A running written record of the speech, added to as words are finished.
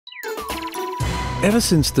Ever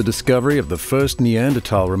since the discovery of the first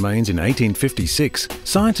Neanderthal remains in 1856,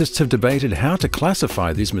 scientists have debated how to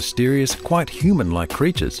classify these mysterious, quite human-like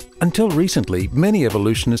creatures. Until recently, many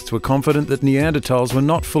evolutionists were confident that Neanderthals were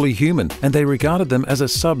not fully human, and they regarded them as a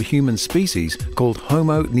subhuman species called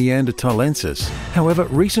Homo neanderthalensis. However,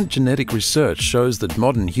 recent genetic research shows that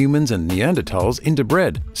modern humans and Neanderthals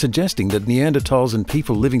interbred, suggesting that Neanderthals and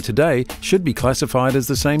people living today should be classified as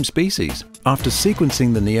the same species. After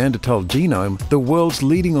sequencing the Neanderthal genome, the world's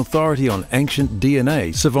leading authority on ancient DNA,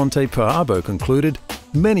 Svante Paäbo, concluded,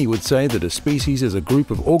 "Many would say that a species is a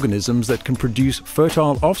group of organisms that can produce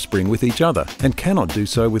fertile offspring with each other and cannot do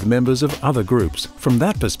so with members of other groups. From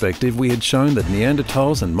that perspective, we had shown that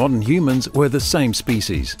Neanderthals and modern humans were the same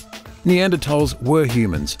species." Neanderthals were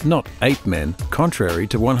humans, not ape men, contrary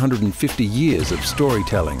to 150 years of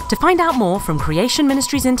storytelling. To find out more from Creation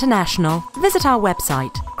Ministries International, visit our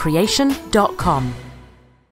website, creation.com.